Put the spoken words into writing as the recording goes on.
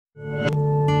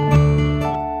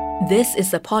This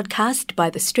is a podcast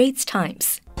by The Straits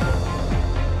Times.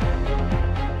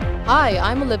 Hi,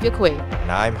 I'm Olivia Quay.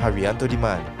 And I'm Haryanto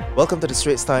Diman. Welcome to The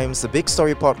Straits Times, the Big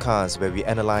Story podcast where we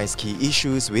analyse key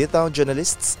issues with our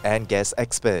journalists and guest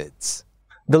experts.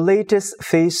 The latest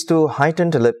Phase 2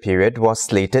 heightened alert period was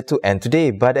slated to end today,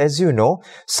 but as you know,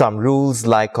 some rules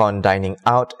like on dining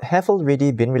out have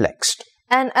already been relaxed.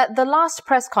 And at the last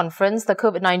press conference, the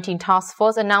COVID-19 task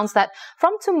force announced that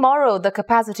from tomorrow, the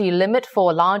capacity limit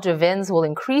for large events will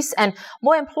increase and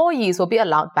more employees will be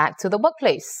allowed back to the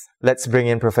workplace. Let's bring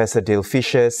in Professor Dale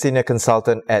Fisher, Senior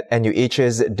Consultant at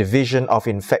NUH's Division of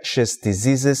Infectious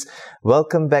Diseases.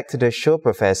 Welcome back to the show,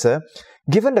 Professor.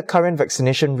 Given the current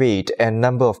vaccination rate and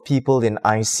number of people in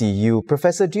ICU,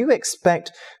 Professor, do you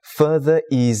expect further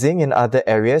easing in other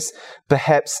areas,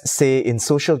 perhaps, say, in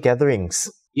social gatherings?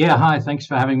 Yeah, hi, thanks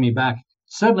for having me back.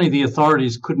 Certainly the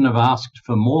authorities couldn't have asked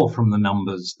for more from the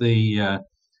numbers. The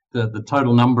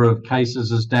total number of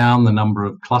cases is down, the number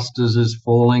of clusters is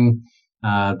falling,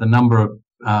 the number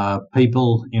of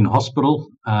people in hospital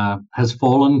has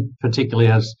fallen, particularly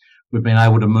as we've been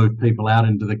able to move people out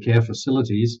into the care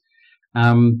facilities.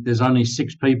 There's only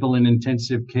 6 people in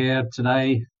intensive care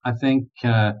today, I think,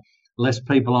 less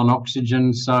people on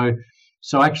oxygen. So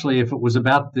actually, if it was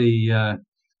about the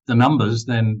numbers,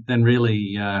 then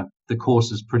really the course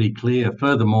is pretty clear.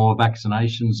 Furthermore,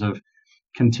 vaccinations have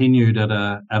continued at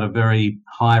a very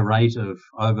high rate of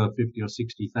over 50 or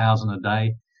 60,000 a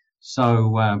day.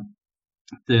 So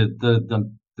the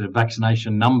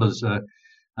vaccination numbers are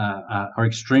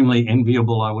extremely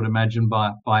enviable, I would imagine,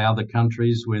 by other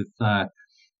countries with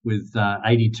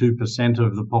 82%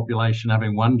 of the population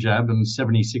having one jab and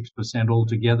 76%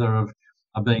 altogether of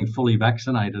being fully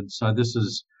vaccinated. So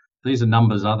these are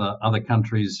numbers other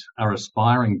countries are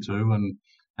aspiring to,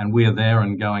 and we're there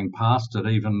and going past it.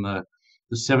 Even the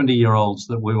 70-year-olds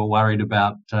that we were worried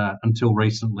about until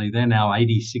recently, they're now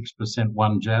 86%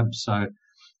 one jab.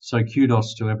 So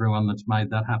kudos to everyone that's made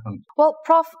that happen. Well,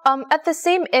 Prof, at the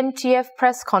same MTF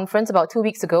press conference about 2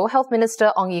 weeks ago, Health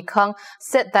Minister Ong Ye Kung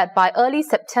said that by early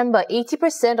September,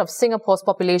 80% of Singapore's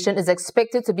population is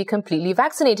expected to be completely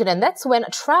vaccinated, and that's when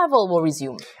travel will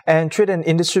resume. And Trade and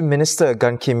Industry Minister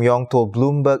Gan Kim Yong told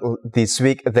Bloomberg this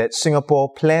week that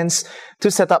Singapore plans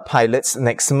to set up pilots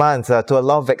next month to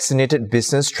allow vaccinated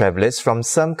business travellers from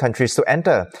some countries to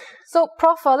enter. So,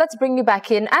 Prof, let's bring you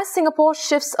back in. As Singapore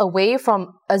shifts away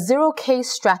from a zero-case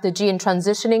strategy and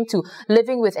transitioning to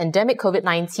living with endemic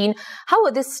COVID-19, how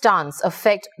would this stance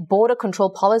affect border control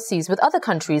policies with other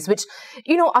countries, which,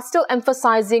 are still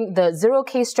emphasizing the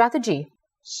zero-case strategy?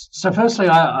 So, firstly,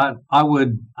 I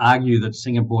would argue that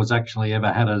Singapore's actually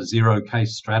ever had a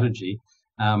zero-case strategy.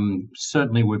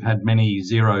 Certainly, we've had many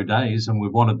 0 days, and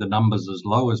we've wanted the numbers as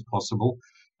low as possible,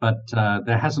 but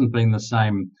there hasn't been the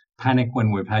same panic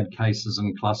when we've had cases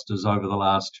and clusters over the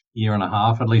last year and a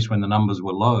half, at least when the numbers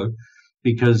were low,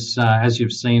 because as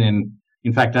you've seen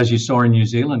in fact, as you saw in New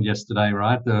Zealand yesterday,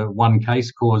 right, the one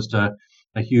case caused a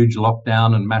huge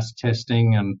lockdown and mass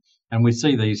testing, and we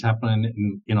see these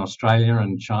happen in Australia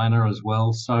and China as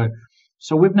well. So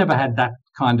we've never had that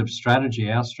kind of strategy.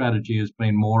 Our strategy has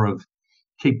been more of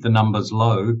keep the numbers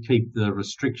low, keep the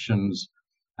restrictions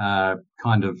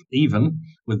kind of even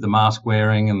with the mask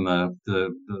wearing and the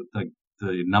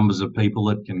numbers of people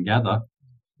that can gather,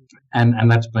 and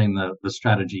that's been the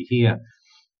strategy here.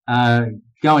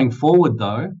 Going forward,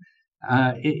 though,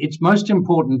 it's most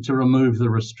important to remove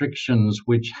the restrictions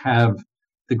which have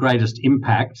the greatest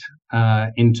impact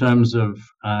in terms of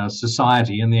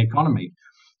society and the economy.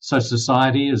 So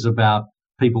society is about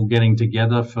people getting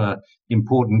together for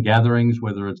important gatherings,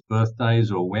 whether it's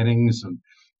birthdays or weddings and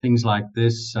things like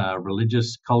this,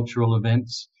 religious, cultural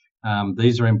events.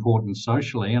 These are important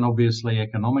socially and obviously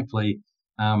economically.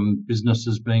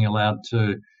 Businesses being allowed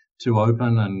to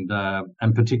open and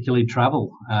particularly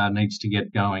travel needs to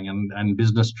get going, and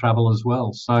business travel as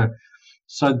well. So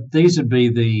these would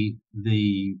be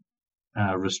the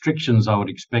restrictions I would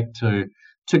expect to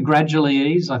gradually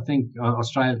ease. I think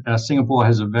Singapore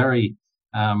has a very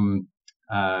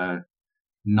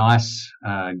nice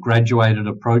graduated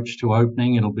approach to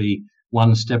opening. It'll be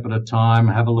one step at a time,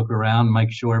 have a look around,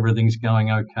 make sure everything's going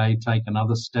okay, take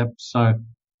another step. So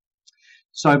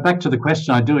back to the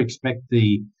question, I do expect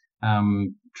the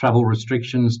travel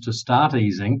restrictions to start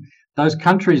easing. Those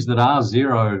countries that are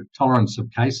zero tolerance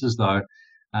of cases, though,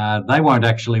 they won't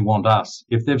actually want us.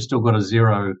 If they've still got a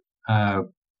zero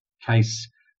case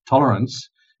tolerance,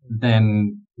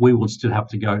 then we will still have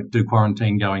to go do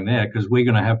quarantine going there, because we're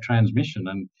going to have transmission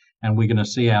and we're going to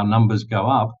see our numbers go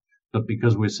up. But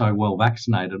because we're so well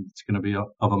vaccinated, it's going to be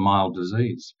of a mild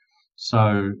disease.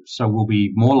 So we'll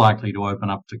be more likely to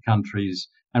open up to countries,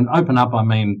 and open up, I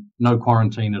mean, no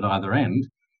quarantine at either end.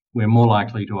 We're more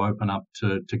likely to open up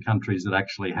to countries that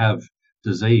actually have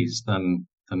disease than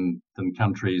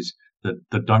countries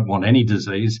that don't want any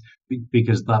disease,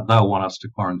 because they'll want us to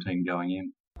quarantine going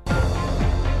in.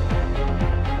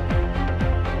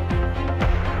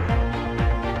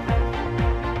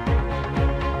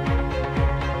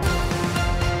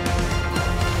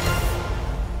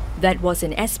 That was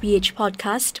an SPH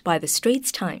podcast by The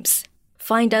Straits Times.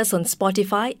 Find us on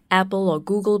Spotify, Apple or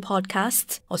Google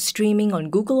Podcasts, or streaming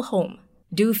on Google Home.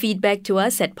 Do feedback to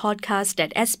us at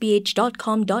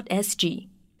podcast@sph.com.sg.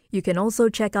 You can also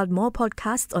check out more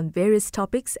podcasts on various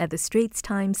topics at The Straits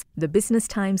Times, The Business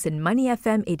Times and Money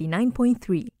FM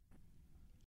 89.3.